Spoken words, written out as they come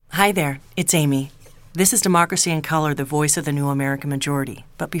Hi there, it's Amy. This is Democracy in Color, the voice of the new American majority.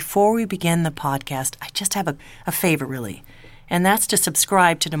 But before we begin the podcast, I just have a favor, really, and that's to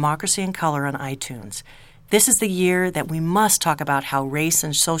subscribe to Democracy in Color on iTunes. This is the year that we must talk about how race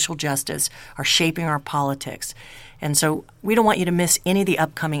and social justice are shaping our politics. And so we don't want you to miss any of the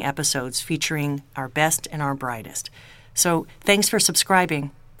upcoming episodes featuring our best and our brightest. So thanks for subscribing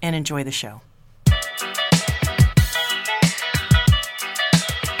and enjoy the show.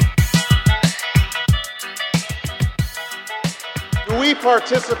 Do we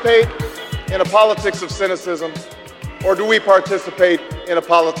participate in a politics of cynicism, or do we participate in a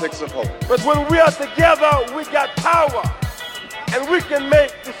politics of hope? But when we are together, we got power, and we can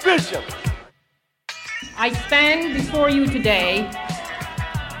make decisions. I stand before you today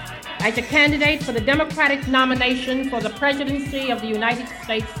as a candidate for the Democratic nomination for the presidency of the United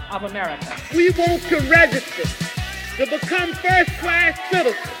States of America. We want to register to become first-class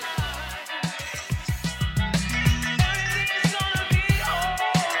citizens.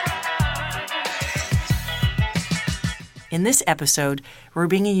 In this episode, we're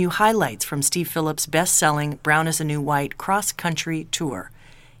bringing you highlights from Steve Phillips' best-selling Brown is the New White cross-country tour.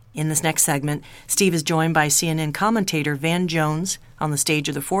 In this next segment, Steve is joined by CNN commentator Van Jones on the stage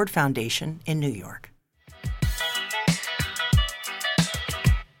of the Ford Foundation in New York.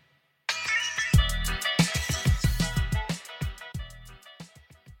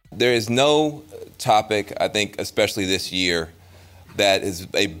 There is no topic, I think, especially this year, that is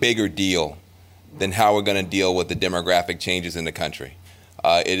a bigger deal than how we're going to deal with the demographic changes in the country.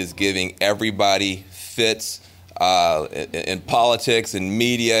 It is giving everybody fits in politics and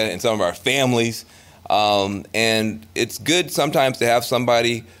media and some of our families. And it's good sometimes to have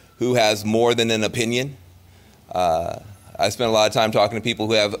somebody who has more than an opinion. I spend a lot of time talking to people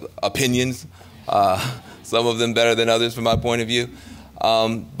who have opinions, some of them better than others from my point of view.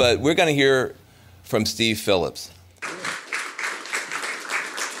 But we're going to hear from Steve Phillips.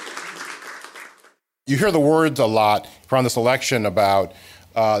 You hear the words a lot around this election about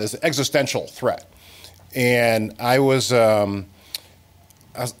this existential threat. And I was thinking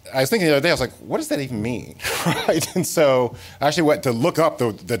the other day, I was like, what does that even mean? Right? And so I actually went to look up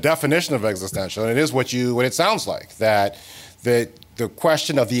the definition of existential, and it is what it sounds like, that the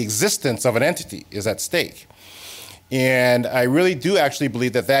question of the existence of an entity is at stake. And I really do actually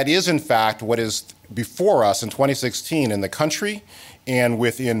believe that is, in fact, what is before us in 2016 in the country and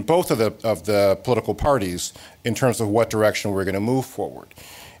within both of the political parties in terms of what direction we're going to move forward.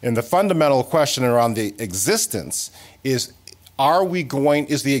 And the fundamental question around the existence is,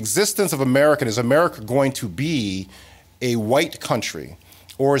 is the existence of America, is America going to be a white country,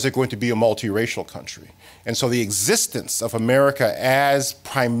 or is it going to be a multiracial country? And so the existence of America as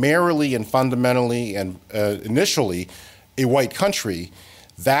primarily and fundamentally and initially a white country,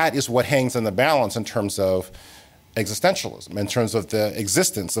 that is what hangs in the balance in terms of existentialism, in terms of the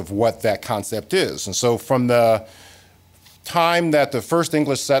existence of what that concept is. And so from the time that the first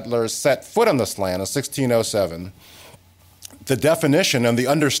English settlers set foot on this land in 1607, the definition and the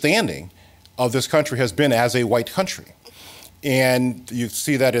understanding of this country has been as a white country. And you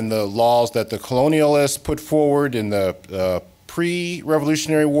see that in the laws that the colonialists put forward in the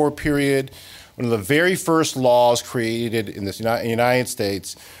pre-Revolutionary War period. One of the very first laws created in the United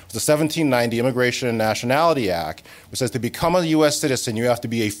States was the 1790 Immigration and Nationality Act, which says to become a U.S. citizen, you have to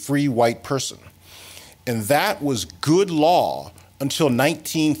be a free white person. And that was good law until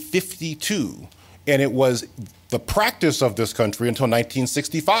 1952, and it was the practice of this country until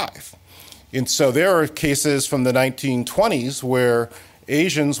 1965. And so there are cases from the 1920s where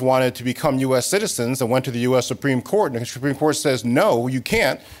Asians wanted to become U.S. citizens and went to the U.S. Supreme Court, and the Supreme Court says, no, you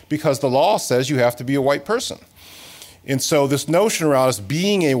can't, because the law says you have to be a white person. And so this notion around us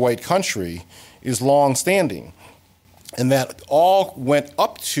being a white country is long-standing. And that all went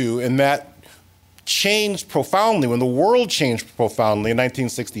up to, and that changed profoundly when the world changed profoundly in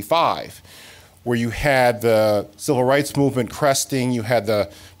 1965, where you had the civil rights movement cresting, you had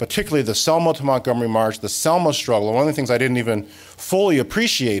particularly the Selma to Montgomery March, the Selma struggle. And one of the things I didn't even fully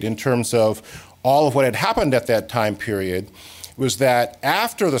appreciate in terms of all of what had happened at that time period was that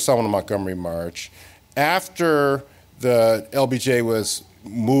after the Selma to Montgomery March, after the LBJ was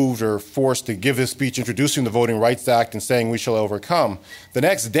moved or forced to give his speech introducing the Voting Rights Act and saying we shall overcome, the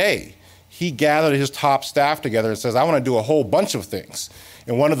next day he gathered his top staff together and says, I want to do a whole bunch of things.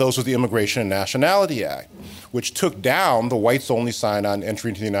 And one of those was the Immigration and Nationality Act, which took down the whites-only sign on entry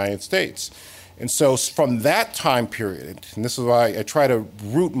into the United States. And so from that time period, and this is why I try to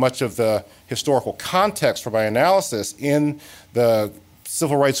root much of the historical context for my analysis in the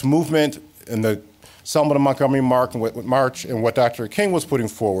civil rights movement and the Selma to Montgomery March and what Dr. King was putting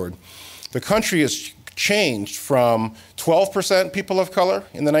forward, the country has changed from 12% people of color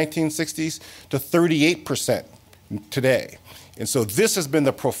in the 1960s to 38% today. And so this has been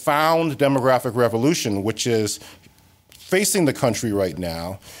the profound demographic revolution which is facing the country right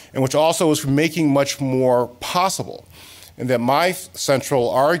now, and which also is making much more possible. And that my central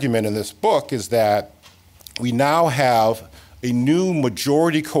argument in this book is that we now have a new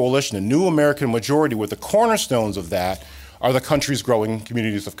majority coalition, a new American majority, where the cornerstones of that are the country's growing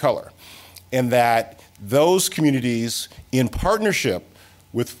communities of color. And that those communities, in partnership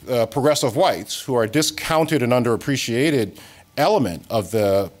with progressive whites, who are a discounted and underappreciated element of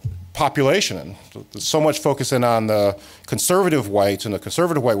the population, and there's so much focus in on the conservative whites and the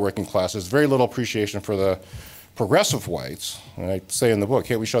conservative white working class, there's very little appreciation for the progressive whites. And I say in the book,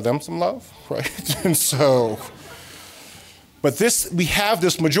 can't we show them some love, right? And so, but we have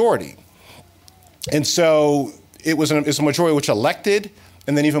this majority. And so it's a majority which elected,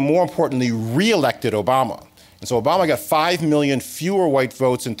 and then even more importantly, re-elected Obama. And so Obama got 5 million fewer white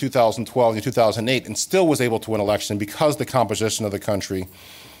votes in 2012 than 2008 and still was able to win election because the composition of the country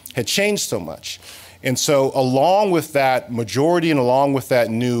had changed so much. And so along with that majority and along with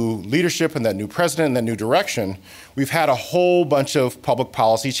that new leadership and that new president and that new direction, we've had a whole bunch of public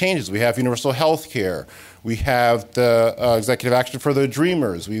policy changes. We have universal health care. We have the executive action for the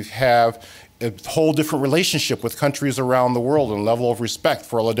Dreamers. We have a whole different relationship with countries around the world and a level of respect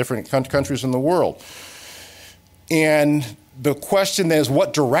for all the different countries in the world. And the question then is,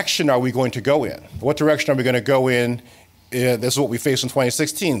 what direction are we going to go in? What direction are we going to go in? This is what we faced in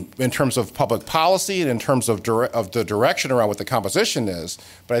 2016 in terms of public policy and in terms of the direction around what the composition is.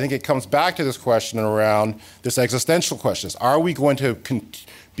 But I think it comes back to this question around this existential question. Are we going to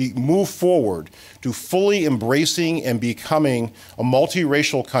move forward to fully embracing and becoming a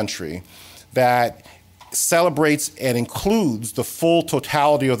multiracial country that celebrates and includes the full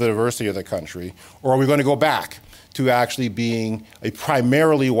totality of the diversity of the country, or are we going to go back to actually being a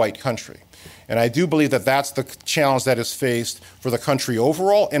primarily white country? And I do believe that that's the challenge that is faced for the country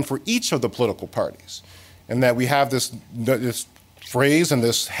overall and for each of the political parties. And that we have this phrase and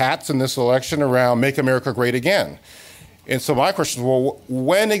this hats in this election around "Make America Great Again." And so my question is, well,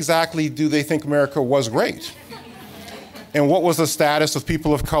 when exactly do they think America was great? And what was the status of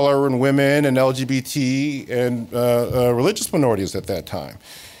people of color and women and LGBT and religious minorities at that time?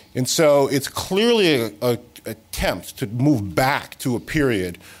 And so it's clearly an attempt to move back to a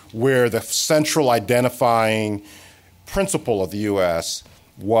period where the central identifying principle of the U.S.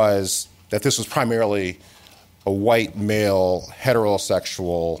 was that this was primarily a white, male,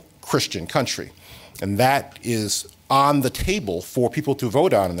 heterosexual Christian country. And that is on the table for people to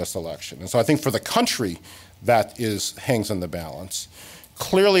vote on in this election. And so I think for the country, that hangs in the balance.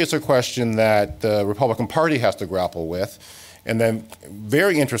 Clearly, it's a question that the Republican Party has to grapple with. And then,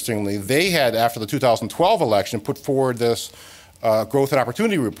 very interestingly, they had, after the 2012 election, put forward this growth and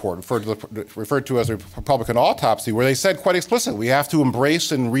opportunity report, referred to as a Republican autopsy, where they said quite explicitly, we have to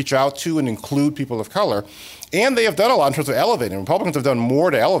embrace and reach out to and include people of color. And they have done a lot in terms of elevating. Republicans have done more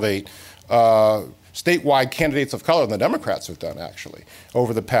to elevate statewide candidates of color than the Democrats have done, actually,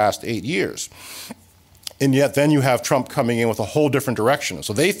 over the past 8 years. And yet then you have Trump coming in with a whole different direction.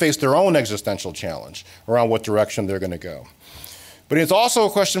 So they face their own existential challenge around what direction they're going to go. But it's also a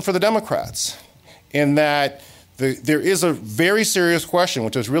question for the Democrats, in that there is a very serious question,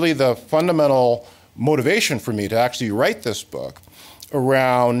 which is really the fundamental motivation for me to actually write this book,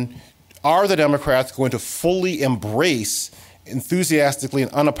 around, are the Democrats going to fully embrace enthusiastically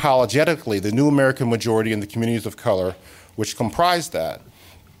and unapologetically the new American majority and the communities of color which comprise that?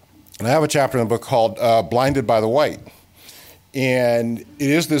 And I have a chapter in the book called Blinded by the White. And it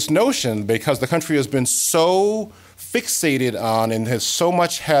is this notion, because the country has been so fixated on and has so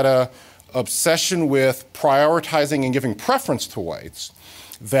much had a obsession with prioritizing and giving preference to whites,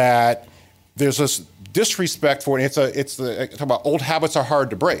 that there's this disrespect for it. Talk about old habits are hard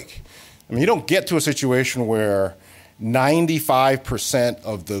to break. I mean, you don't get to a situation where 95%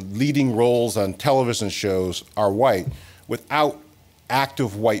 of the leading roles on television shows are white without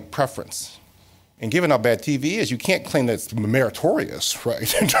active white preference. And given how bad TV is, you can't claim that it's meritorious,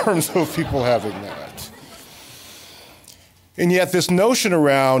 right, in terms of people having that. And yet this notion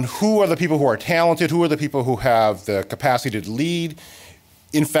around who are the people who are talented, who are the people who have the capacity to lead,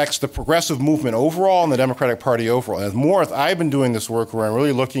 infects the progressive movement overall and the Democratic Party overall. And as I've been doing this work where I'm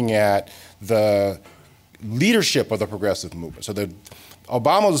really looking at the leadership of the progressive movement. So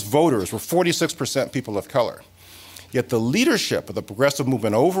Obama's voters were 46% people of color. Yet the leadership of the progressive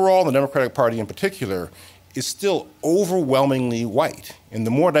movement overall, and the Democratic Party in particular, is still overwhelmingly white. And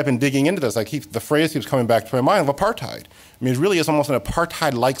the more that I've been digging into this, the phrase keeps coming back to my mind of apartheid. I mean, it really is almost an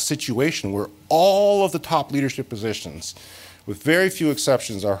apartheid-like situation where all of the top leadership positions, with very few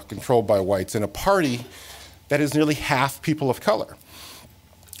exceptions, are controlled by whites in a party that is nearly half people of color.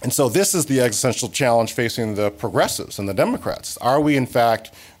 And so this is the existential challenge facing the progressives and the Democrats. Are we, in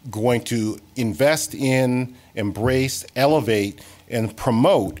fact, going to invest in, embrace, elevate, and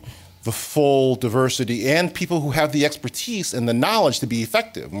promote the full diversity and people who have the expertise and the knowledge to be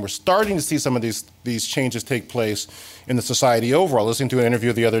effective? And we're starting to see some of these changes take place in the society overall. Listening to an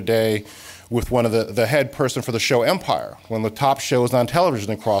interview the other day with one of the head person for the show Empire, one of the top shows on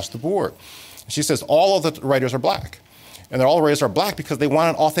television across the board. She says all of the writers are black. And all the writers are black because they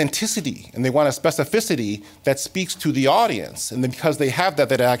want an authenticity and they want a specificity that speaks to the audience. And then because they have that,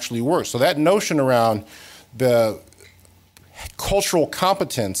 that actually works. So that notion around the cultural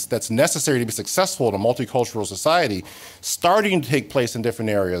competence that's necessary to be successful in a multicultural society starting to take place in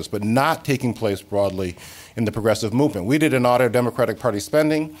different areas, but not taking place broadly in the progressive movement. We did an audit of Democratic Party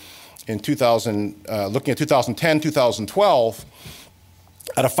spending in looking at 2010, 2012.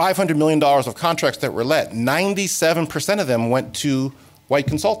 Out of $500 million of contracts that were let, 97% of them went to white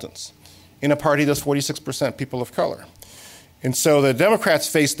consultants in a party that's 46% people of color. And so the Democrats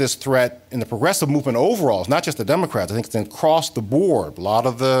face this threat in the progressive movement overall. It's not just the Democrats. I think it's across the board. A lot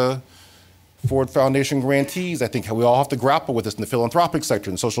of the Ford Foundation grantees, I think we all have to grapple with this in the philanthropic sector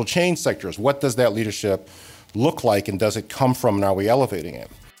and social change sectors. What does that leadership look like, and does it come from, and are we elevating it?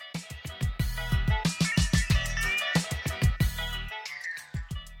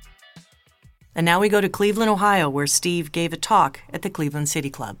 And now we go to Cleveland, Ohio, where Steve gave a talk at the Cleveland City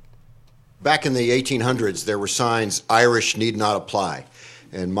Club. Back in the 1800s, there were signs, Irish need not apply.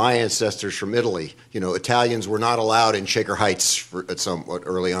 And my ancestors from Italy, Italians were not allowed in Shaker Heights somewhat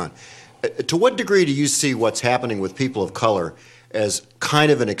early on. To what degree do you see what's happening with people of color as kind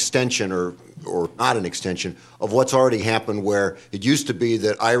of an extension or not an extension of what's already happened, where it used to be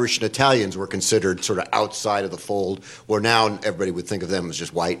that Irish and Italians were considered sort of outside of the fold, where now everybody would think of them as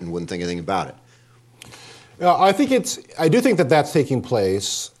just white and wouldn't think anything about it? I do think that that's taking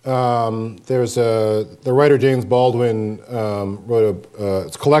place. The writer James Baldwin wrote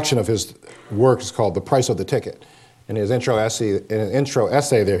a collection of his works called The Price of the Ticket. In his intro essay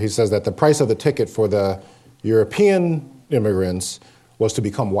there, he says that the price of the ticket for the European immigrants was to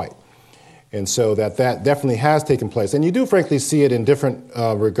become white. And so that definitely has taken place. And you do frankly see it in different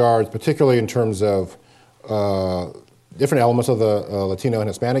regards, particularly in terms of different elements of the Latino and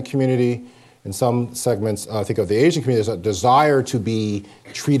Hispanic community. In some segments, I think, of the Asian community, there's a desire to be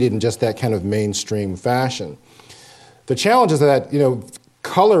treated in just that kind of mainstream fashion. The challenge is that,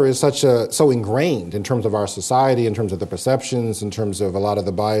 color is so ingrained in terms of our society, in terms of the perceptions, in terms of a lot of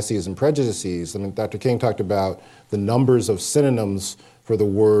the biases and prejudices. I mean, Dr. King talked about the numbers of synonyms for the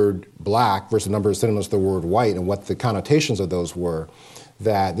word black versus the number of synonyms for the word white and what the connotations of those were.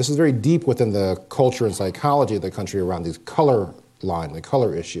 That this is very deep within the culture and psychology of the country around these color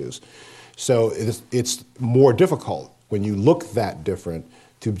issues. So it's more difficult when you look that different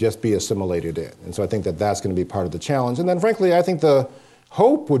to just be assimilated in. And so I think that that's going to be part of the challenge. And then frankly, I think the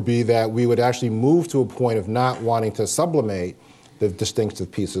hope would be that we would actually move to a point of not wanting to sublimate the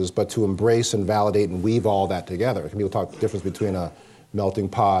distinctive pieces, but to embrace and validate and weave all that together. People talk the difference between a melting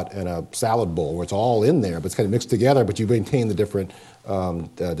pot and a salad bowl, where it's all in there, but it's kind of mixed together, but you maintain the different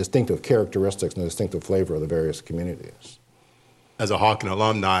distinctive characteristics and the distinctive flavor of the various communities. As a Hawken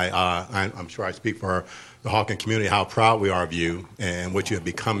alumni, I'm sure I speak for the Hawken community, how proud we are of you and what you have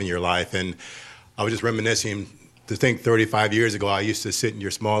become in your life. And I was just reminiscing to think 35 years ago, I used to sit in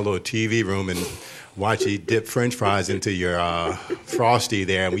your small little TV room and watch you dip French fries into your Frosty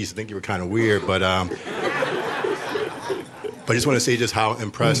there, and we used to think you were kind of weird, but I just want to say just how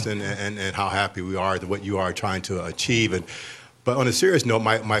impressed and how happy we are with what you are trying to achieve. But on a serious note,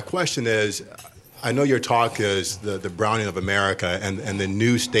 my question is, I know your talk is the browning of America and the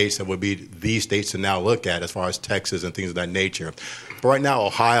new states that would be these states to now look at as far as Texas and things of that nature. But right now,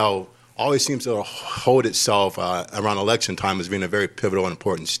 Ohio always seems to hold itself around election time as being a very pivotal and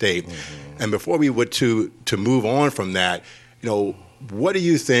important state. Mm-hmm. And before we were to move on from that, what do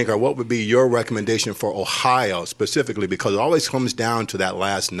you think, or what would be your recommendation for Ohio specifically? Because it always comes down to that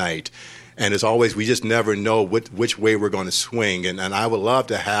last night. And it's always, we just never know which way we're going to swing. And I would love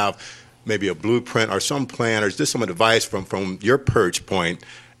to have maybe a blueprint or some plan or just some advice from your perch point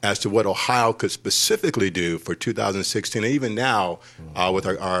as to what Ohio could specifically do for 2016 and even now with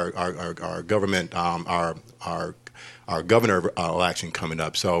our government, our governor election coming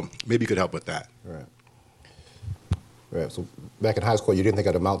up. So maybe you could help with that. Right. Right. So back in high school, you didn't think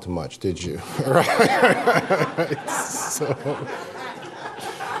I'd amount to much, did you? Right. So,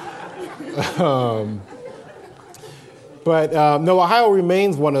 no, Ohio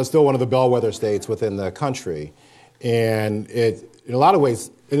remains still one of the bellwether states within the country, and it, in a lot of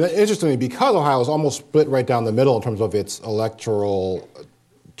ways, and interestingly, because Ohio is almost split right down the middle in terms of its electoral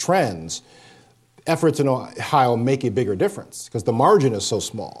trends, efforts in Ohio make a bigger difference because the margin is so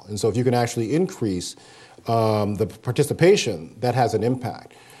small. And so if you can actually increase the participation, that has an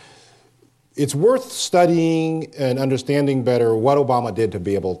impact. It's worth studying and understanding better what Obama did to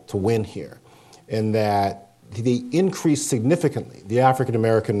be able to win here, and that they increased significantly the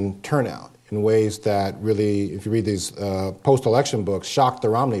African-American turnout in ways that really, if you read these post-election books, shocked the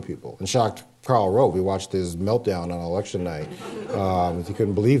Romney people and shocked Karl Rove. We watched his meltdown on election night. He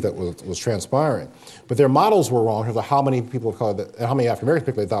couldn't believe that was transpiring. But their models were wrong in terms of how many people of color, how many African-American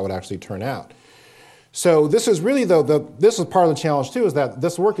people they thought would actually turn out. So this is really, this is part of the challenge too, is that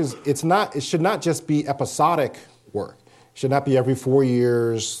this work it should not just be episodic work. It should not be every 4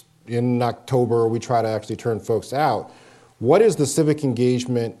 years in October we try to actually turn folks out. What is the civic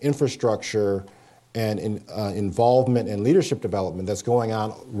engagement, infrastructure, and involvement and leadership development that's going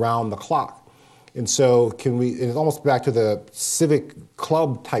on around the clock? And so it's almost back to the civic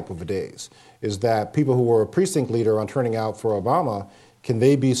club type of days, is that people who were a precinct leader on turning out for Obama, can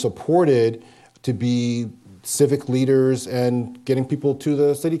they be supported to be civic leaders and getting people to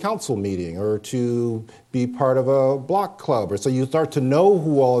the city council meeting or to be part of a block club? Or so you start to know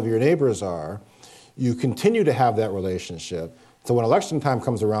who all of your neighbors are. You continue to have that relationship. So when election time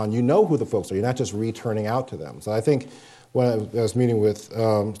comes around, you know who the folks are. You're not just returning out to them. So I think when I was meeting with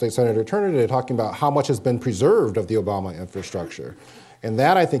State Senator Turner today, talking about how much has been preserved of the Obama infrastructure. And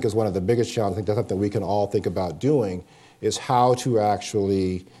that, I think, is one of the biggest challenges. I think that's something we can all think about doing, is how to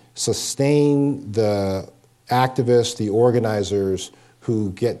actually sustain the activists, the organizers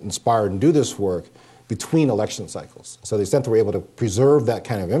who get inspired and do this work between election cycles. So the extent that we're able to preserve that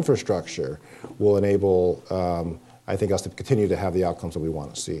kind of infrastructure will enable, I think, us to continue to have the outcomes that we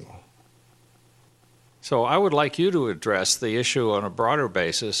want to see. So I would like you to address the issue on a broader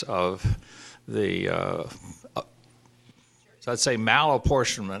basis of the, so I'd say,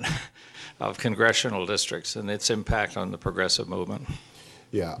 malapportionment of congressional districts and its impact on the progressive movement.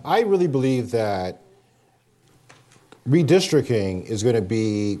 Yeah, I really believe that redistricting is going to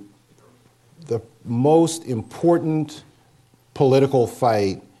be the most important political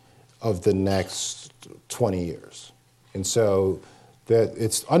fight of the next 20 years. And so that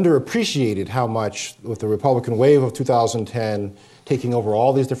it's underappreciated how much, with the Republican wave of 2010, taking over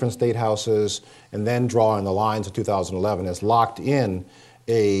all these different state houses and then drawing the lines of 2011, has locked in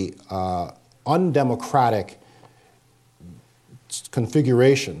a undemocratic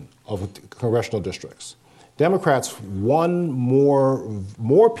configuration of congressional districts. Democrats won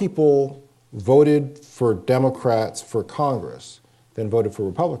more people voted for Democrats for Congress than voted for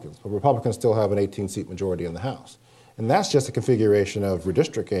Republicans, but Republicans still have an 18-seat majority in the House. And that's just a configuration of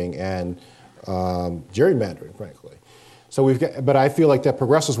redistricting and gerrymandering, frankly. So but I feel like that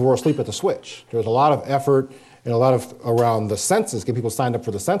progressives were asleep at the switch. There's a lot of effort and a lot of around the census, get people signed up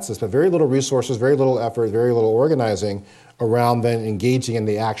for the census, but very little resources, very little effort, very little organizing around then engaging in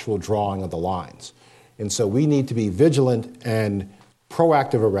the actual drawing of the lines. And so we need to be vigilant and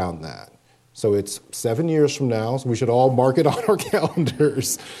proactive around that. So it's 7 years from now, so we should all mark it on our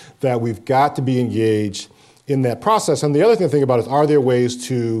calendars that we've got to be engaged in that process. And the other thing to think about is, are there ways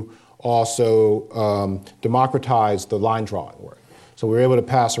to also democratize the line drawing work? So we were able to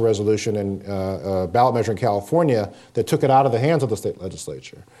pass a resolution and a ballot measure in California that took it out of the hands of the state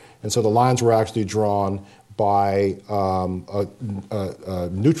legislature. And so the lines were actually drawn by a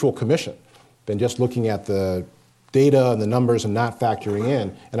neutral commission than just looking at the data and the numbers and not factoring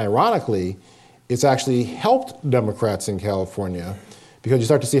in. And ironically, it's actually helped Democrats in California because you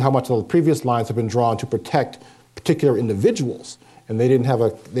start to see how much the previous lines have been drawn to protect particular individuals. And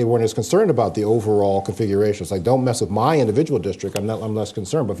they weren't as concerned about the overall configuration. It's like, don't mess with my individual district, I'm less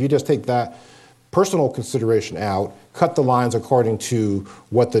concerned. But if you just take that personal consideration out, cut the lines according to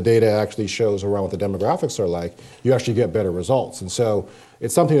what the data actually shows around what the demographics are like, you actually get better results. And so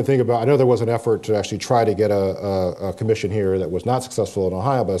it's something to think about. I know there was an effort to actually try to get a commission here that was not successful in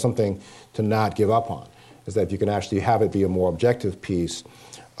Ohio, but it's something to not give up on, is that if you can actually have it be a more objective piece,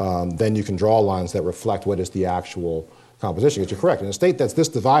 then you can draw lines that reflect what is the actual composition. Because you're correct, in a state that's this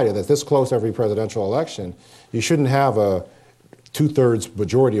divided, that's this close every presidential election, you shouldn't have a 2/3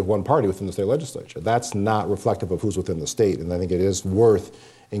 majority of one party within the state legislature. That's not reflective of who's within the state, and I think it is worth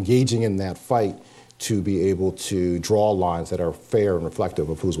engaging in that fight to be able to draw lines that are fair and reflective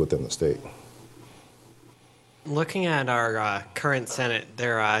of who's within the state. Looking at our current Senate,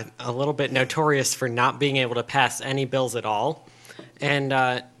 they're a little bit notorious for not being able to pass any bills at all.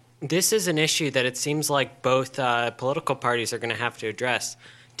 And this is an issue that it seems like both political parties are going to have to address.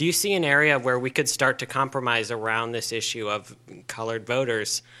 Do you see an area where we could start to compromise around this issue of colored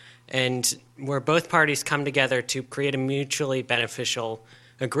voters, and where both parties come together to create a mutually beneficial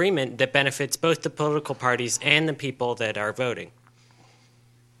agreement that benefits both the political parties and the people that are voting?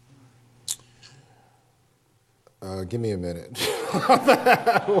 Give me a minute.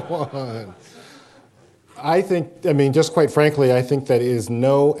 I think, just quite frankly, I think that it is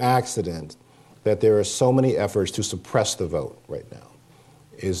no accident that there are so many efforts to suppress the vote right now.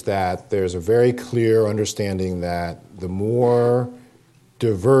 Is that there's a very clear understanding that the more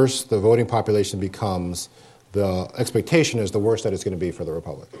diverse the voting population becomes, the expectation is the worse that it's going to be for the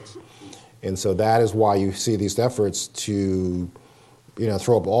Republicans. And so that is why you see these efforts to,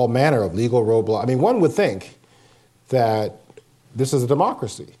 throw up all manner of legal roadblocks. One would think that this is a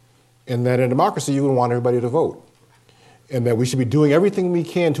democracy, and that in a democracy you would want everybody to vote, and that we should be doing everything we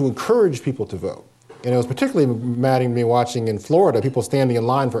can to encourage people to vote. And it was particularly maddening to me watching in Florida, people standing in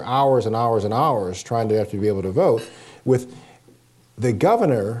line for hours and hours and hours trying to actually be able to vote, with the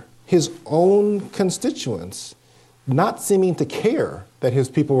governor, his own constituents, not seeming to care that his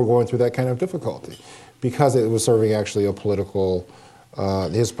people were going through that kind of difficulty, because it was serving actually a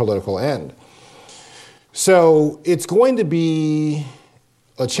his political end. So it's going to be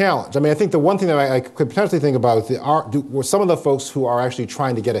a challenge. I think the one thing that I could potentially think about is some of the folks who are actually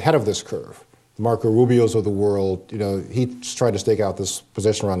trying to get ahead of this curve. Marco Rubio's of the world, he's tried to stake out this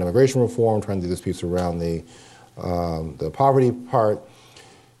position around immigration reform, trying to do this piece around the poverty part.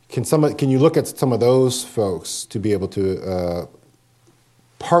 Can you look at some of those folks to be able to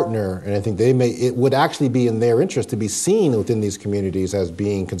partner? And I think it would actually be in their interest to be seen within these communities as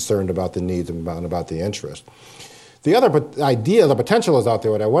being concerned about the needs and about the interest. The other idea, the potential is out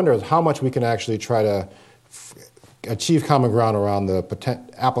there. What I wonder is how much we can actually try to achieve common ground around the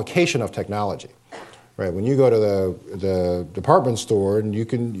application of technology. Right? When you go to the department store, and you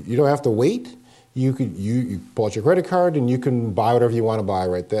don't have to wait. You pull out your credit card and you can buy whatever you want to buy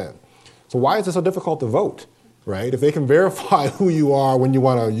right then. So why is it so difficult to vote? Right? If they can verify who you are when you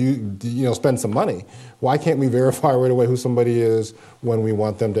want to spend some money, why can't we verify right away who somebody is when we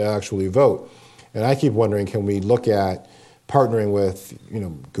want them to actually vote? And I keep wondering, can we look at partnering with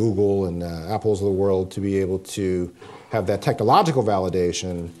Google and Apple's of the world to be able to have that technological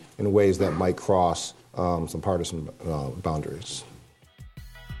validation in ways that might cross some partisan boundaries.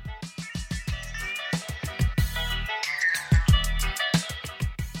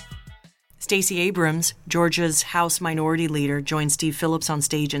 Stacey Abrams, Georgia's House Minority Leader, joined Steve Phillips on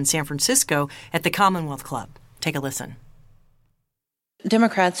stage in San Francisco at the Commonwealth Club. Take a listen.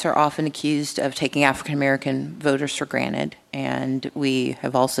 Democrats are often accused of taking African American voters for granted, and we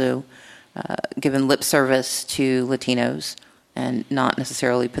have also given lip service to Latinos and not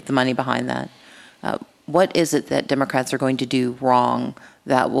necessarily put the money behind that. What is it that Democrats are going to do wrong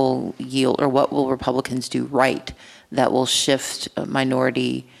that will yield, or what will Republicans do right that will shift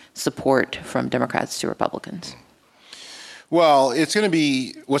minority support from Democrats to Republicans? Well, it's going to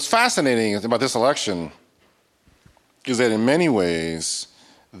be, what's fascinating about this election is that in many ways,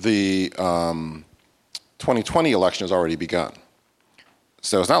 the 2020 election has already begun.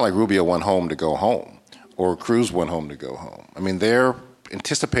 So it's not like Rubio went home to go home or Cruz went home to go home. I mean, they're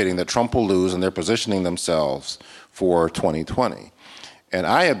anticipating that Trump will lose, and they're positioning themselves for 2020. And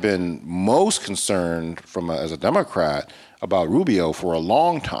I have been most concerned as a Democrat about Rubio for a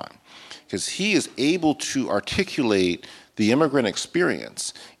long time, because he is able to articulate the immigrant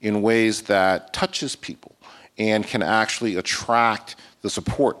experience in ways that touches people and can actually attract the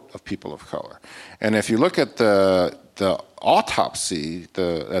support of people of color. And if you look at the autopsy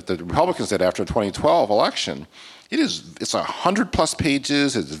that the Republicans did after the 2012 election, it's 100+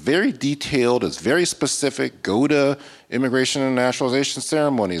 pages. It's very detailed. It's very specific. Go to immigration and nationalization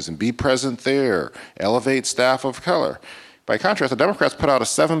ceremonies and be present there. Elevate staff of color. By contrast, the Democrats put out a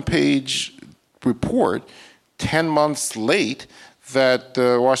 7-page report 10 months late that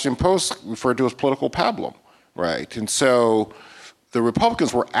the Washington Post referred to as political pablum, right? And so the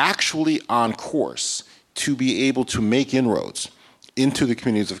Republicans were actually on course to be able to make inroads into the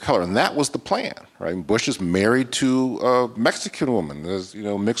communities of color, and that was the plan, right? Bush is married to a Mexican woman, there's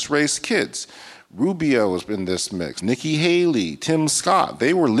mixed race kids. Rubio was in this mix. Nikki Haley, Tim Scott,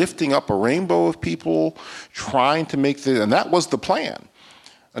 they were lifting up a rainbow of people trying to make and that was the plan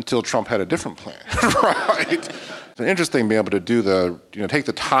until Trump had a different plan, right? It's interesting being able to do take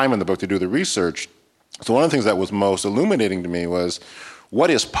the time in the book to do the research. So one of the things that was most illuminating to me was what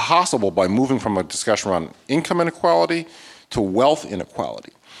is possible by moving from a discussion around income inequality to wealth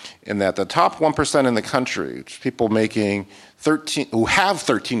inequality. In that the top 1% in the country, which people making who have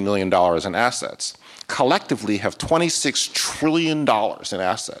 $13 million in assets, collectively have $26 trillion in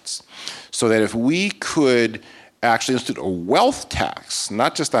assets. So that if we could actually institute a wealth tax,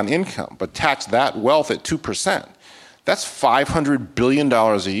 not just on income, but tax that wealth at 2%, that's $500 billion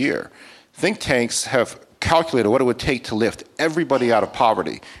a year. Think tanks have calculated what it would take to lift everybody out of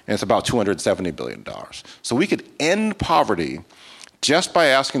poverty, and it's about $270 billion. So we could end poverty just by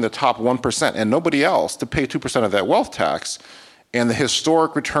asking the top 1% and nobody else to pay 2% of that wealth tax, and the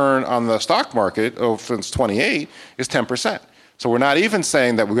historic return on the stock market since 28 is 10%. So we're not even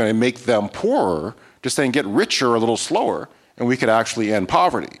saying that we're going to make them poorer, just saying get richer a little slower, and we could actually end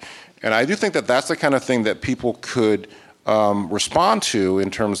poverty. And I do think that that's the kind of thing that people could respond to in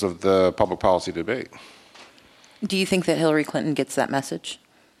terms of the public policy debate. Do you think that Hillary Clinton gets that message?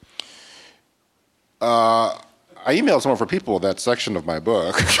 I emailed someone for people that section of my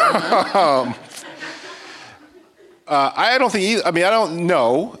book. I don't think, I don't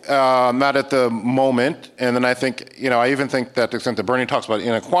know, not at the moment. And then I think, I even think that to the extent that Bernie talks about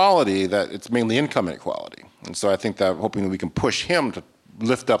inequality, that it's mainly income inequality. And so I think that hoping that we can push him to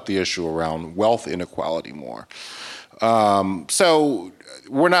lift up the issue around wealth inequality more. So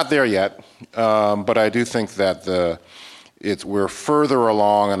we're not there yet, but I do think that we're further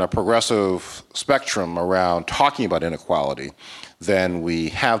along on a progressive spectrum around talking about inequality than we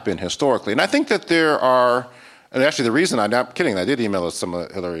have been historically. And I think that there are, and actually the reason, I'm not kidding, I did email some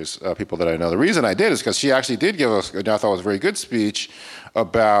of Hillary's people that I know. The reason I did is because she actually did give us, I thought it was a very good speech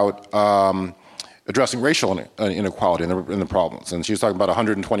about addressing racial inequality and the problems. And she was talking about a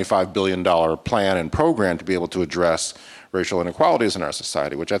 $125 billion plan and program to be able to address racial inequalities in our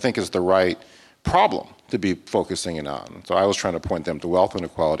society, which I think is the right problem to be focusing in on. So I was trying to point them to wealth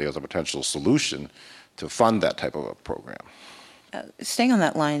inequality as a potential solution to fund that type of a program. Staying on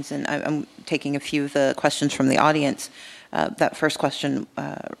that lines, and I'm taking a few of the questions from the audience. That first question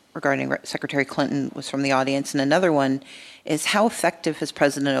regarding Secretary Clinton was from the audience, and another one is how effective has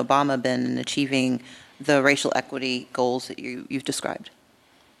President Obama been in achieving the racial equity goals that you've described?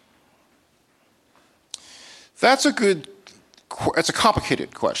 That's it's a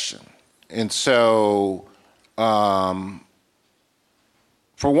complicated question. And so, for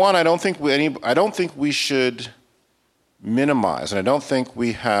one, I don't think we should minimize, and I don't think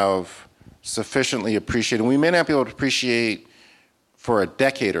we have sufficiently appreciated, and we may not be able to appreciate for a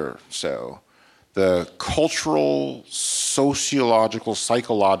decade or so, the cultural, sociological,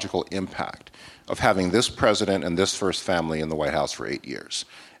 psychological impact of having this president and this first family in the White House for 8 years.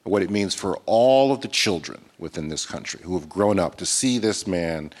 And what it means for all of the children within this country who have grown up to see this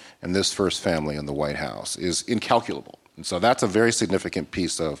man and this first family in the White House is incalculable. And so that's a very significant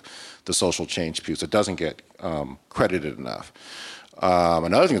piece of the social change piece that doesn't get credited enough.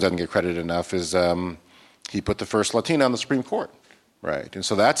 Another thing that doesn't get credited enough is he put the first Latina on the Supreme Court, right? And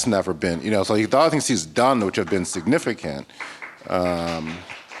so that's never been, so the other things he's done which have been significant that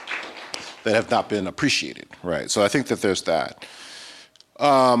have not been appreciated, right? So I think that there's that.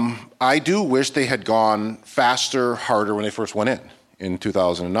 I do wish they had gone faster, harder when they first went in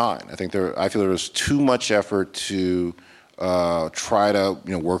 2009. I feel there was too much effort to try to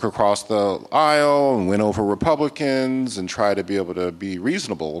work across the aisle and win over Republicans and try to be able to be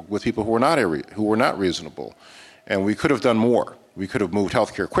reasonable with people who were not reasonable. And we could have done more. We could have moved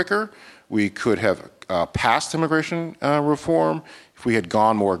healthcare quicker. We could have passed immigration reform if we had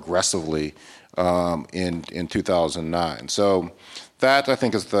gone more aggressively in 2009. So that, I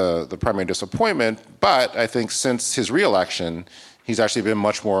think, is the primary disappointment. But I think since his reelection, he's actually been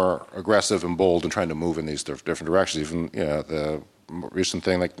much more aggressive and bold in trying to move in these different directions. Even the recent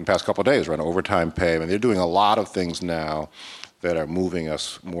thing, like in the past couple of days, around overtime pay. They're doing a lot of things now that are moving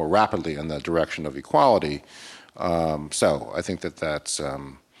us more rapidly in the direction of equality. So I think that's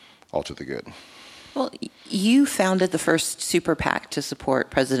all to the good. Well, you founded the first super PAC to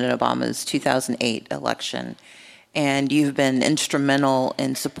support President Obama's 2008 election, and you've been instrumental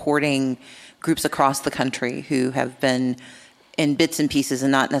in supporting groups across the country who have been, in bits and pieces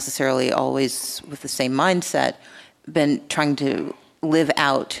and not necessarily always with the same mindset, been trying to live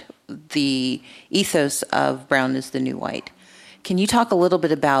out the ethos of brown is the new white. Can you talk a little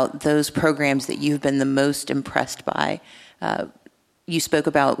bit about those programs that you've been the most impressed by? You spoke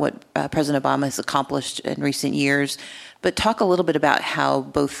about what President Obama has accomplished in recent years, but talk a little bit about how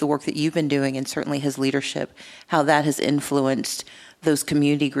both the work that you've been doing and certainly his leadership, how that has influenced those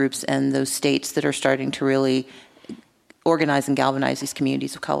community groups and those states that are starting to really organize and galvanize these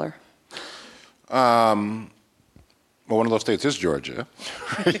communities of color. Well, Well, one of those states is Georgia,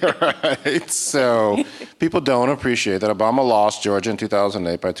 right? So people don't appreciate that Obama lost Georgia in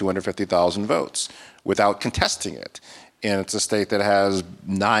 2008 by 250,000 votes without contesting it. And it's a state that has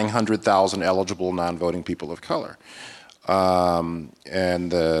 900,000 eligible non-voting people of color. And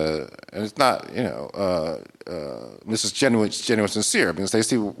it's not, this is genuine, sincere. Because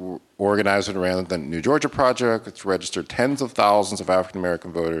Stacey organized and ran the New Georgia Project. It's registered tens of thousands of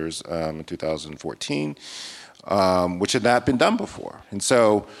African-American voters in 2014. Which had not been done before. And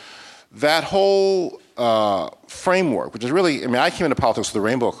so that whole framework, which is really, I came into politics with the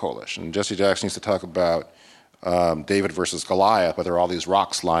Rainbow Coalition. Jesse Jackson used to talk about David versus Goliath, but there are all these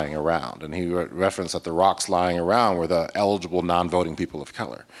rocks lying around. And he referenced that the rocks lying around were the eligible non-voting people of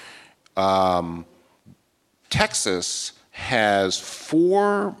color. Texas has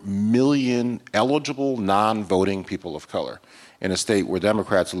 4 million eligible non-voting people of color in a state where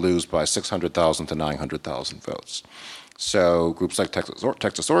Democrats lose by 600,000 to 900,000 votes. So groups like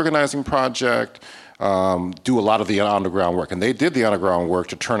Texas Organizing Project do a lot of the underground work. And they did the underground work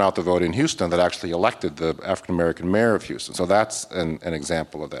to turn out the vote in Houston that actually elected the African-American mayor of Houston. So that's an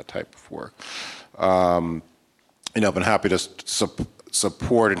example of that type of work. I've been happy to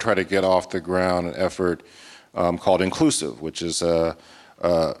support and try to get off the ground an effort called Inclusive, which is a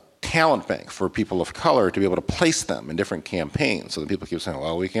talent bank for people of color to be able to place them in different campaigns. So that people keep saying,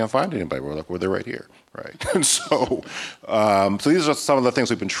 well, we can't find anybody. We're like, well, they're right here, right? And so these are some of the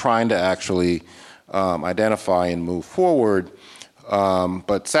things we've been trying to actually identify and move forward.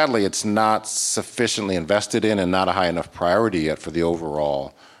 But sadly, it's not sufficiently invested in and not a high enough priority yet for the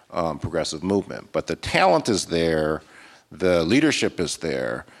overall progressive movement. But the talent is there. The leadership is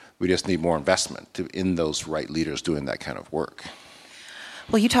there. We just need more investment in those right leaders doing that kind of work.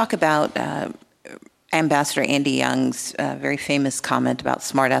 Well, you talk about Ambassador Andy Young's very famous comment about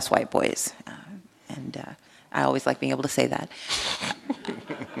smart-ass white boys. And I always like being able to say that.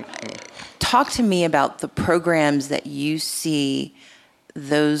 Talk to me about the programs that you see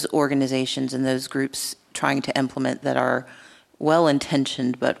those organizations and those groups trying to implement that are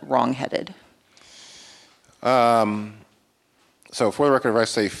well-intentioned but wrong-headed. So for the record, if I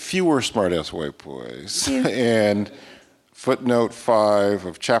say fewer smart-ass white boys, and footnote 5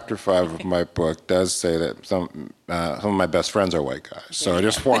 of chapter 5 of my book does say that some of my best friends are white guys. So I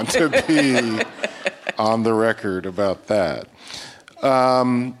just want to be on the record about that.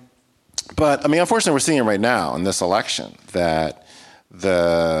 But unfortunately, we're seeing it right now in this election that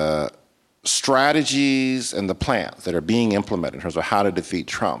the strategies and the plans that are being implemented in terms of how to defeat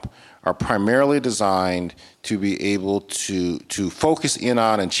Trump are primarily designed to be able to focus in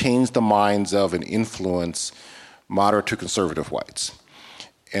on and change the minds of and influence moderate to conservative whites.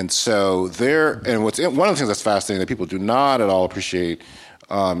 And so one of the things that's fascinating that people do not at all appreciate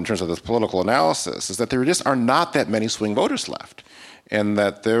in terms of this political analysis is that there just are not that many swing voters left. And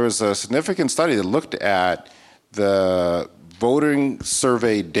that there was a significant study that looked at the voting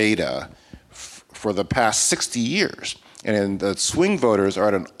survey data for the past 60 years. And the swing voters are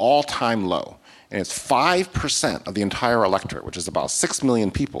at an all-time low. And it's 5% of the entire electorate, which is about 6 million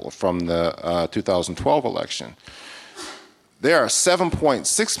people from the 2012 election. There are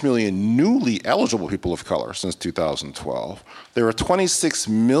 7.6 million newly eligible people of color since 2012. There are 26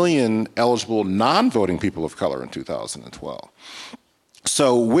 million eligible non-voting people of color in 2012.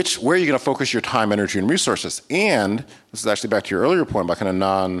 So where are you going to focus your time, energy, and resources? And this is actually back to your earlier point about kind of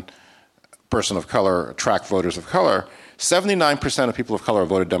non-person of color, attract voters of color. 79% of people of color have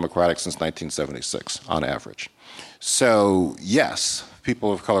voted Democratic since 1976 on average. So yes,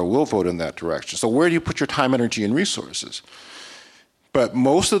 people of color will vote in that direction. So where do you put your time, energy, and resources? But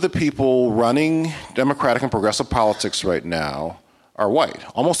most of the people running Democratic and progressive politics right now are white,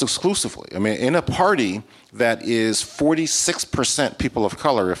 almost exclusively. In a party that is 46% people of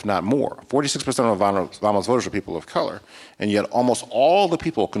color, if not more. 46% of Obama's voters are people of color. And yet almost all the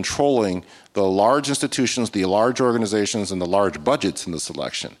people controlling the large institutions, the large organizations, and the large budgets in this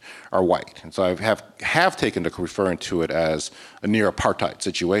election are white. And so I have taken to referring to it as a near apartheid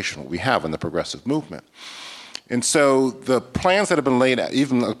situation, what we have in the progressive movement. And so the plans that have been laid out,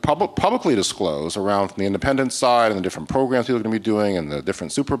 even publicly disclosed around from the independent side and the different programs people are going to be doing and the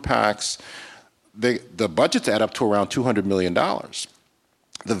different super PACs, the budgets add up to around $200 million.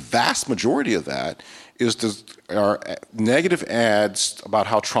 The vast majority of that are negative ads about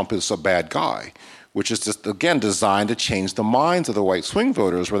how Trump is a bad guy, which is just, again, designed to change the minds of the white swing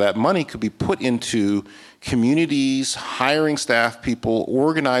voters, where that money could be put into communities, hiring staff people,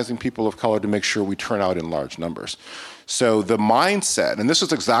 organizing people of color to make sure we turn out in large numbers. So the mindset, and this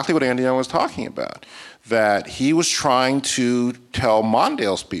is exactly what Andy Young was talking about, that he was trying to tell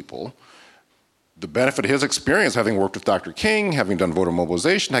Mondale's people, the benefit of his experience, having worked with Dr. King, having done voter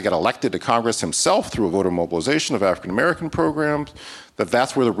mobilization, had got elected to Congress himself through a voter mobilization of African American programs,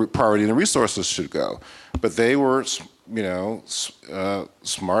 that's where the priority and the resources should go. But they were,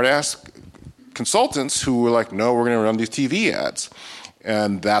 smart-ass consultants who were like, no, we're going to run these TV ads.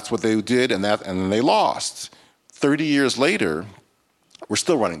 And that's what they did, and then they lost. 30 years later, we're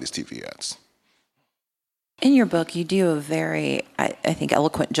still running these TV ads. In your book, you do a very, I think,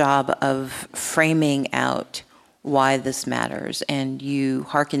 eloquent job of framing out why this matters, and you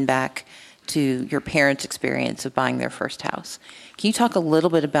hearken back to your parents' experience of buying their first house. Can you talk a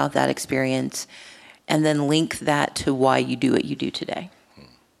little bit about that experience and then link that to why you do what you do today?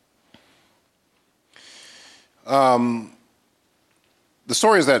 The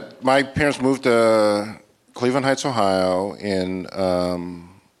story is that my parents moved to Cleveland Heights, Ohio in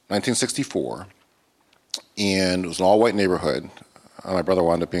 1964, and it was an all-white neighborhood. My brother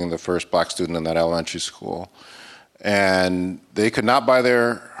wound up being the first black student in that elementary school, and they could not buy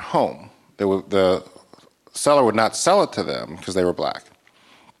their home. The seller would not sell it to them because they were black.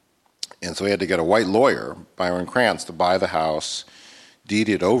 And so we had to get a white lawyer, Byron Krantz, to buy the house, deed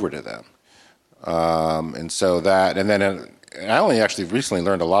it over to them. And then I only actually recently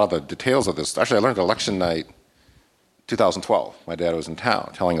learned a lot of the details of this. Actually, I learned election night 2012. My dad was in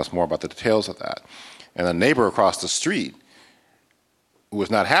town telling us more about the details of that. And a neighbor across the street who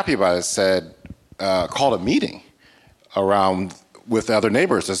was not happy about it called a meeting around with other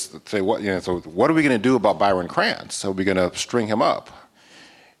neighbors to say, so what are we going to do about Byron Krantz? Are we going to string him up?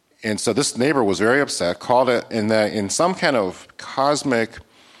 And so this neighbor was very upset, called it in some kind of cosmic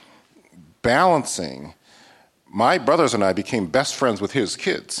balancing. My brothers and I became best friends with his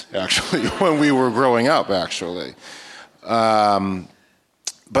kids, actually, when we were growing up, actually. But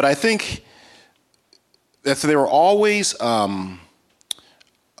I think that they were always, it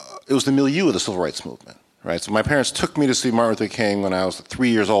was the milieu of the civil rights movement, right? So my parents took me to see Martin Luther King when I was 3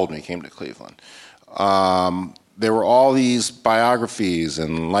 years old when he came to Cleveland. There were all these biographies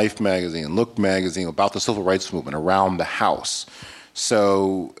in Life magazine, Look magazine about the civil rights movement around the house.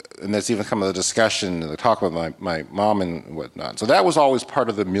 So, and that's even come to the discussion, the talk with my mom and whatnot. So that was always part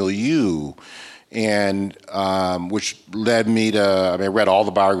of the milieu, and which led me to, I read all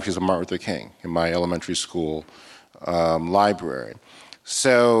the biographies of Martin Luther King in my elementary school library.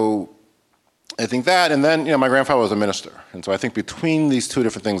 So I think that, and then, my grandfather was a minister. And so I think between these two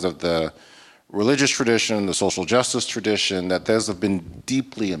different things of the religious tradition, the social justice tradition, that those have been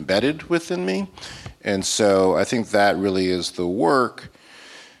deeply embedded within me. And so I think that really is the work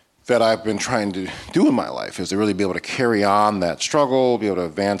that I've been trying to do in my life, is to really be able to carry on that struggle, be able to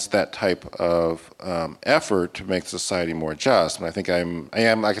advance that type of effort to make society more just. And I think I'm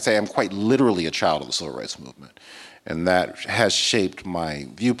quite literally a child of the civil rights movement. And that has shaped my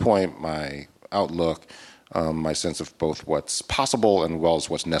viewpoint, my outlook, my sense of both what's possible and well as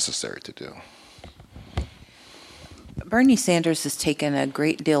what's necessary to do. Bernie Sanders has taken a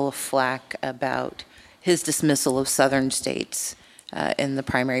great deal of flack about his dismissal of southern states in the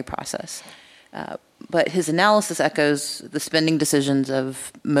primary process. But his analysis echoes the spending decisions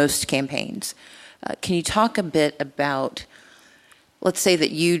of most campaigns. Can you talk a bit about, let's say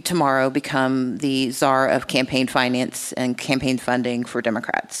that you tomorrow become the czar of campaign finance and campaign funding for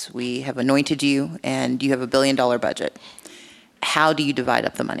Democrats. We have anointed you and you have $1 billion budget. How do you divide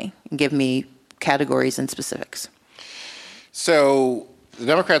up the money? Give me categories and specifics. So the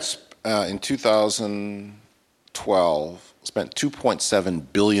Democrats in 2012 spent $2.7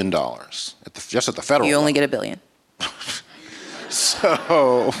 billion just at the federal level. You only get $1 billion.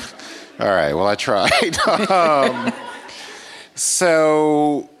 So, all right, well, I tried.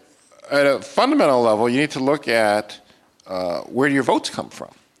 So at a fundamental level, you need to look at where do your votes come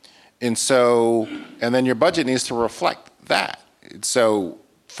from. And then your budget needs to reflect that. So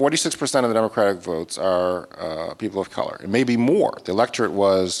 46% of the Democratic votes are people of color. It may be more. The electorate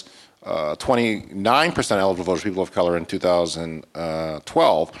was 29% eligible voters, people of color in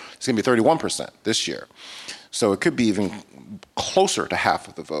 2012. It's going to be 31% this year. So it could be even closer to half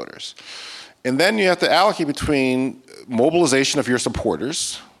of the voters. And then you have to allocate between mobilization of your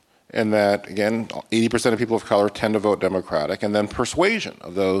supporters, and that, again, 80% of people of color tend to vote Democratic, and then persuasion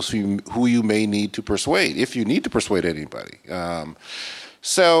of those who you may need to persuade, if you need to persuade anybody. And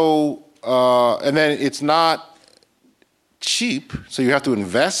then it's not cheap, so you have to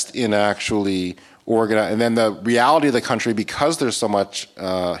invest in actually organize. And then the reality of the country, because there's so much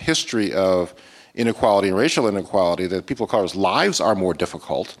history of inequality and racial inequality, that people of color's lives are more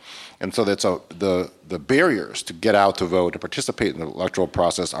difficult. And so that's the barriers to get out to vote, to participate in the electoral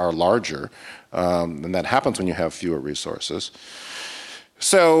process are larger. And that happens when you have fewer resources.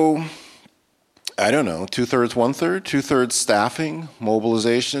 So I don't know, 2/3, 1/3, 2/3 staffing,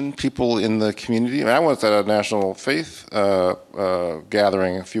 mobilization, people in the community. I mean, I was at a national faith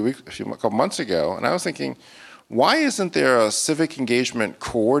gathering a couple months ago, and I was thinking, why isn't there a civic engagement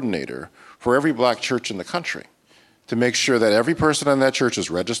coordinator for every black church in the country to make sure that every person in that church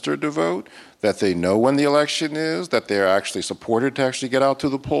is registered to vote, that they know when the election is, that they're actually supported to actually get out to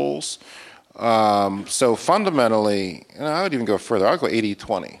the polls? So fundamentally, I would even go further. I would go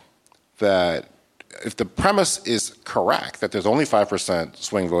 80-20, that if the premise is correct, that there's only 5%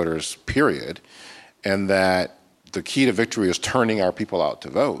 swing voters, period, and that the key to victory is turning our people out to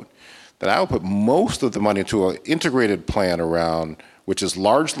vote, then I would put most of the money into an integrated plan around, which is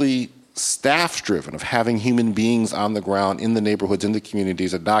largely staff-driven, of having human beings on the ground in the neighborhoods, in the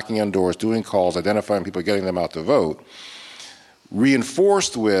communities, and knocking on doors, doing calls, identifying people, getting them out to vote,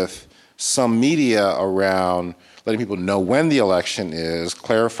 reinforced with some media around letting people know when the election is,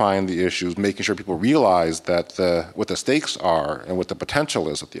 clarifying the issues, making sure people realize that what the stakes are and what the potential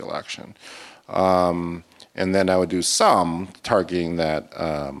is of the election. And then I would do some targeting that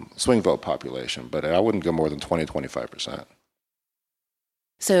swing vote population, but I wouldn't go more than 20-25%.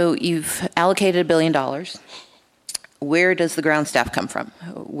 So you've allocated $1 billion. Where does the ground staff come from?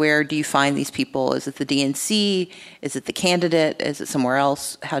 Where do you find these people? Is it the DNC? Is it the candidate? Is it somewhere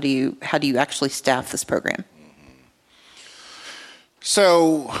else? How do you actually staff this program?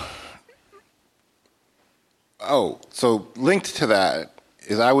 So linked to that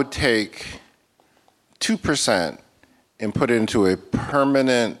is I would take 2% and put it into a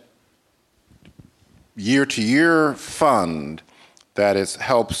permanent year-to-year fund that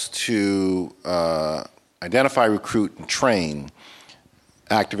helps to identify, recruit, and train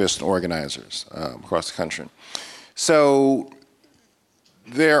activists and organizers across the country. So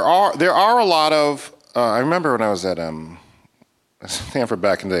there are a lot of. I remember when I was at Stanford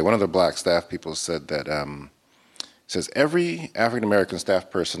back in the day, one of the black staff people said that says every African American staff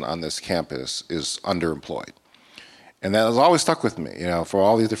person on this campus is underemployed, and that has always stuck with me, for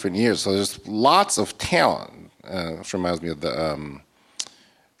all these different years. So there's lots of talent. Which reminds me of the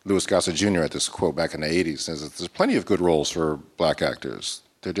Louis Gossett Jr. had this quote back in the 80s, says that there's plenty of good roles for black actors.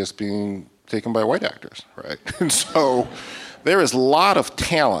 They're just being taken by white actors, right? And so there is a lot of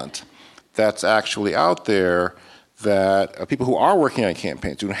talent that's actually out there that people who are working on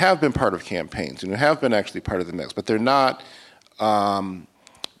campaigns, who have been part of campaigns, who have been actually part of the mix, but they're not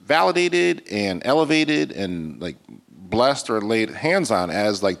validated and elevated and blessed or laid hands on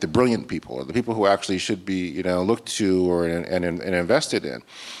as the brilliant people, or the people who actually should be looked to or and invested in.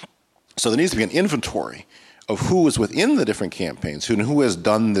 So there needs to be an inventory of who is within the different campaigns, who has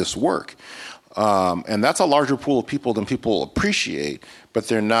done this work, and that's a larger pool of people than people appreciate, but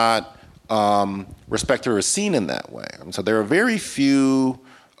they're not respected or seen in that way. So there are very few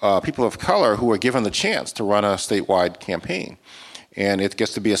people of color who are given the chance to run a statewide campaign. And it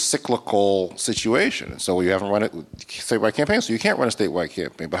gets to be a cyclical situation. And so you haven't run a statewide campaign, so you can't run a statewide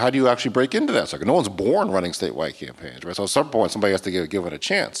campaign. But how do you actually break into that circuit? No one's born running statewide campaigns, right? So at some point, somebody has to give it a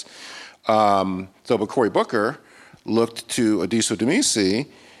chance. But Cory Booker looked to Adisu Demisi,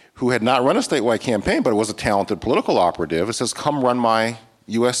 who had not run a statewide campaign, but was a talented political operative, and says, come run my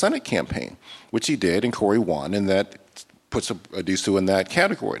U.S. Senate campaign, which he did, and Cory won, and that puts Adisu in that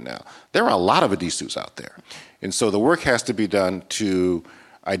category now. There are a lot of Adisus out there. And so the work has to be done to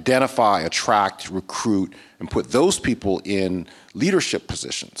identify, attract, recruit, and put those people in leadership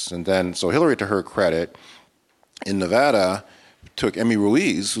positions. And then, so Hillary, to her credit, in Nevada, took Emmy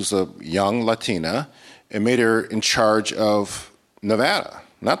Ruiz, who's a young Latina, and made her in charge of Nevada.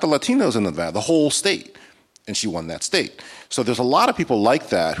 Not the Latinos in Nevada, the whole state. And she won that state. So there's a lot of people like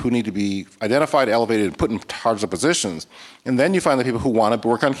that who need to be identified, elevated, and put in charge of positions. And then you find the people who want to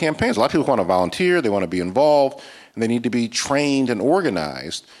work on campaigns. A lot of people want to volunteer, they want to be involved, and they need to be trained and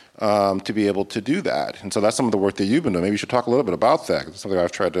organized to be able to do that. And so that's some of the work that you've been doing. Maybe you should talk a little bit about that. It's something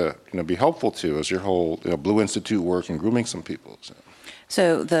I've tried to be helpful to, is your whole Blue Institute work and grooming some people.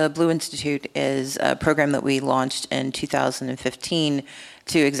 So the Blue Institute is a program that we launched in 2015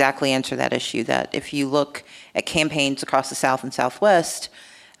 to exactly answer that issue, that if you look at campaigns across the South and Southwest,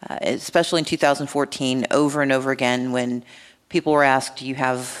 especially in 2014, over and over again, when people were asked, do you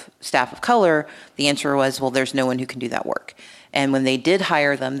have staff of color? The answer was, well, there's no one who can do that work. And when they did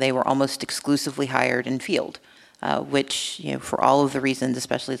hire them, they were almost exclusively hired in field, which, for all of the reasons,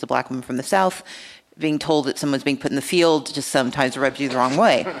 especially as a black woman from the South, being told that someone's being put in the field just sometimes rubs you the wrong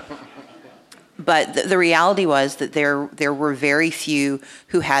way. But the reality was that there were very few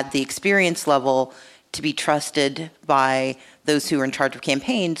who had the experience level to be trusted by those who were in charge of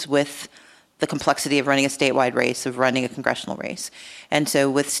campaigns with the complexity of running a statewide race, of running a congressional race. And so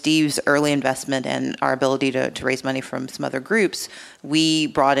with Steve's early investment and our ability to raise money from some other groups, we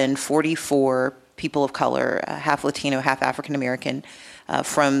brought in 44 people of color, half Latino, half African American,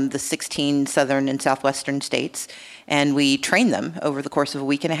 from the 16 southern and southwestern states, and we trained them over the course of a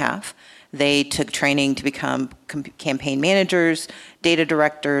week and a half. They took training to become campaign managers, data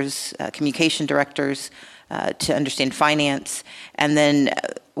directors, communication directors, to understand finance. And then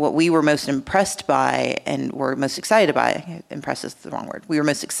what we were most impressed by and were most excited by, impressed is the wrong word, we were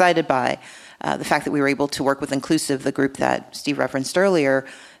most excited by the fact that we were able to work with Inclusive, the group that Steve referenced earlier.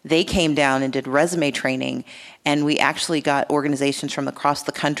 They came down and did resume training, and we actually got organizations from across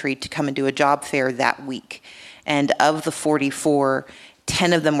the country to come and do a job fair that week. And of the 44,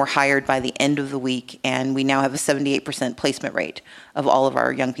 10 of them were hired by the end of the week, and we now have a 78% placement rate of all of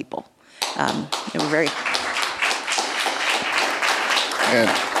our young people. We're very...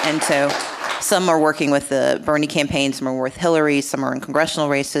 And so some are working with the Bernie campaign, some are with Hillary, some are in congressional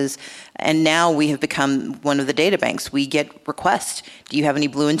races, and now we have become one of the data banks. We get requests. Do you have any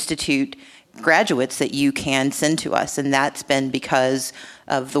Blue Institute graduates that you can send to us? And that's been because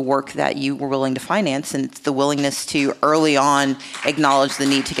of the work that you were willing to finance and the willingness to early on acknowledge the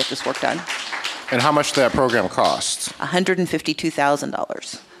need to get this work done. And how much did that program cost?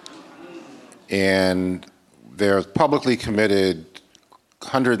 $152,000. And they're publicly committed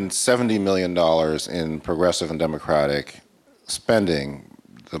 $170 million in progressive and democratic spending,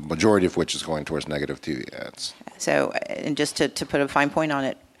 the majority of which is going towards negative TV ads. So, and just to put a fine point on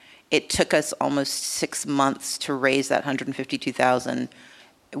it, it took us almost 6 months to raise that $152,000.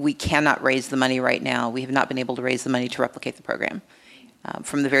 We cannot raise the money right now. We have not been able to raise the money to replicate the program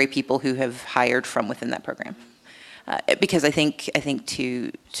from the very people who have hired from within that program. Because I think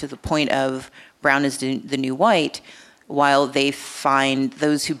to the point of brown is the new white, while they find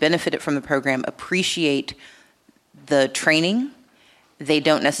those who benefited from the program appreciate the training, they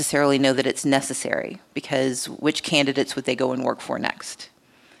don't necessarily know that it's necessary, because which candidates would they go and work for next?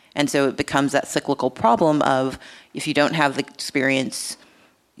 And so it becomes that cyclical problem of, if you don't have the experience,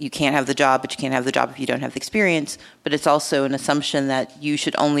 you can't have the job, but you can't have the job if you don't have the experience. But it's also an assumption that you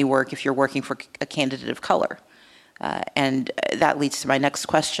should only work if you're working for a candidate of color. And that leads to my next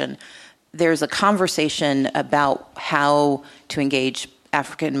question. There's a conversation about how to engage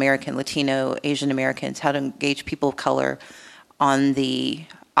African American, Latino, Asian Americans, how to engage people of color on the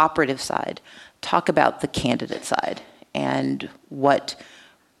operative side. Talk about the candidate side and what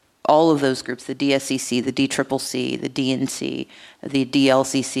all of those groups, the DSCC, the DCCC, the DNC, the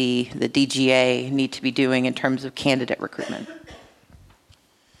DLCC, the DGA, need to be doing in terms of candidate recruitment.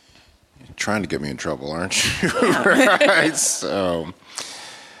 You're trying to get me in trouble, aren't you? Right. So,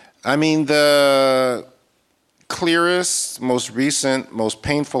 I mean, the clearest, most recent, most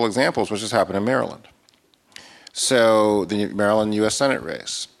painful examples was just happened in Maryland. So the Maryland U.S. Senate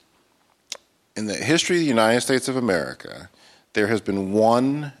race. In the history of the United States of America, there has been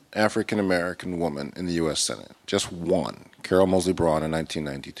one African American woman in the U.S. Senate, just one, Carol Moseley Braun in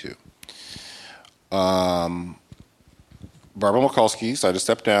 1992. Barbara Mikulski decided to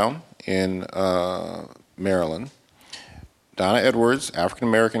step down in Maryland. Donna Edwards, African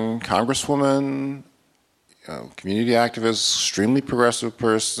American congresswoman, community activist, extremely progressive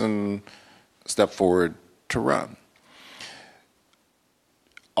person, stepped forward to run.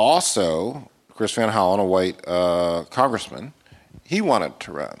 Also, Chris Van Hollen, a white congressman, he wanted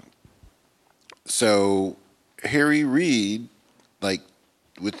to run. So Harry Reid, like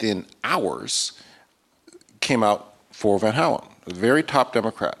within hours, came out for Van Hollen, a very top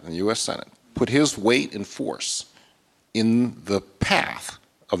Democrat in the U.S. Senate, put his weight and force in the path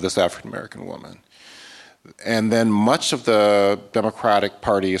of this African-American woman. And then much of the Democratic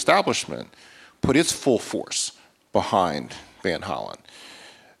Party establishment put its full force behind Van Hollen.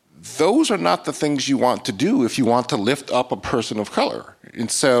 Those are not the things you want to do if you want to lift up a person of color. And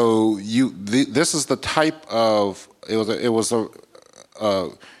so this is the type of, it was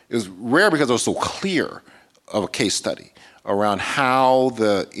rare because it was so clear of a case study around how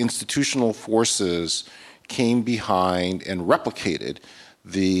the institutional forces came behind and replicated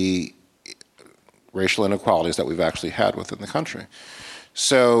the racial inequalities that we've actually had within the country.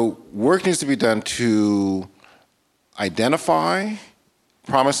 So work needs to be done to identify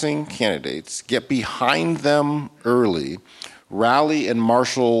promising candidates, get behind them early, rally and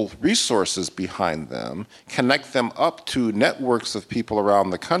marshal resources behind them, connect them up to networks of people around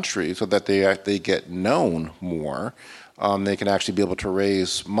the country so that they get known more. They can actually be able to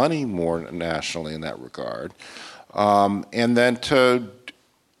raise money more nationally in that regard. And then to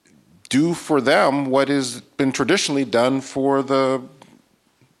do for them what has been traditionally done for the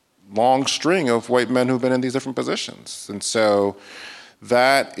long string of white men who've been in these different positions. And so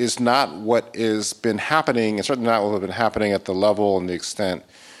that is not what has been happening, and certainly not what has been happening at the level and the extent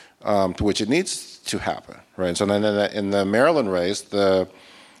to which it needs to happen, right? So then in the Maryland race, the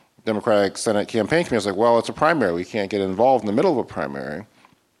Democratic Senate Campaign Committee was like, well, it's a primary. We can't get involved in the middle of a primary.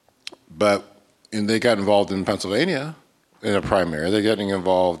 And they got involved in Pennsylvania in a primary. They're getting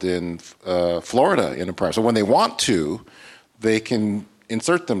involved in Florida in a primary. So when they want to, they can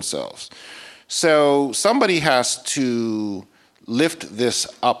insert themselves. So somebody has to lift this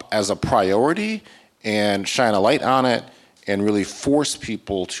up as a priority and shine a light on it and really force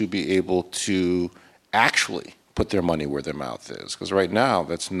people to be able to actually put their money where their mouth is. Because right now,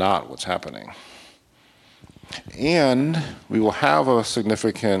 that's not what's happening. And we will have a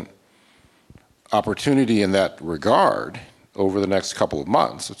significant opportunity in that regard over the next couple of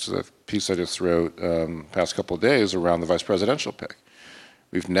months, which is a piece I just wrote past couple of days around the vice presidential pick.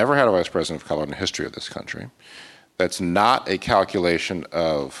 We've never had a vice president of color in the history of this country. That's not a calculation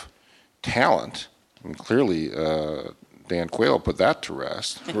of talent. I mean, clearly, Dan Quayle put that to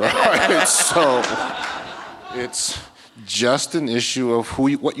rest, right? So it's just an issue of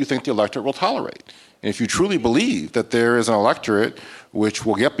what you think the electorate will tolerate. And if you truly believe that there is an electorate which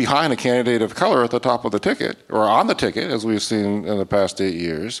will get behind a candidate of color at the top of the ticket, or on the ticket, as we've seen in the past 8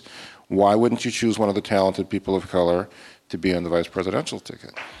 years, why wouldn't you choose one of the talented people of color to be on the vice presidential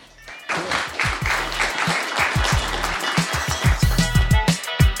ticket?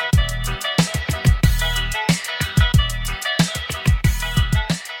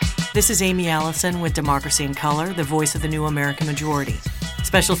 This is Amy Allison with Democracy in Color, the voice of the new American majority.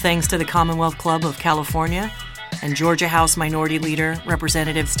 Special thanks to the Commonwealth Club of California and Georgia House Minority Leader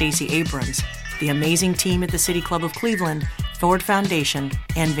Representative Stacey Abrams, the amazing team at the City Club of Cleveland, Ford Foundation,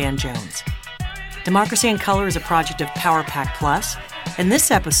 and Van Jones. Democracy in Color is a project of Power Pack Plus, and this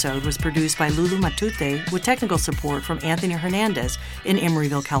episode was produced by Lulu Matute with technical support from Anthony Hernandez in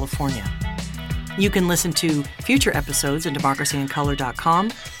Emeryville, California. You can listen to future episodes at democracyincolor.com,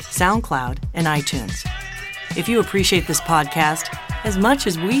 SoundCloud, and iTunes. If you appreciate this podcast as much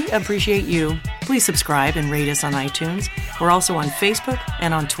as we appreciate you, please subscribe and rate us on iTunes. We're also on Facebook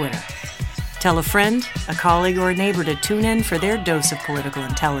and on Twitter. Tell a friend, a colleague, or a neighbor to tune in for their dose of political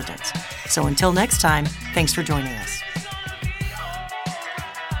intelligence. So until next time, thanks for joining us.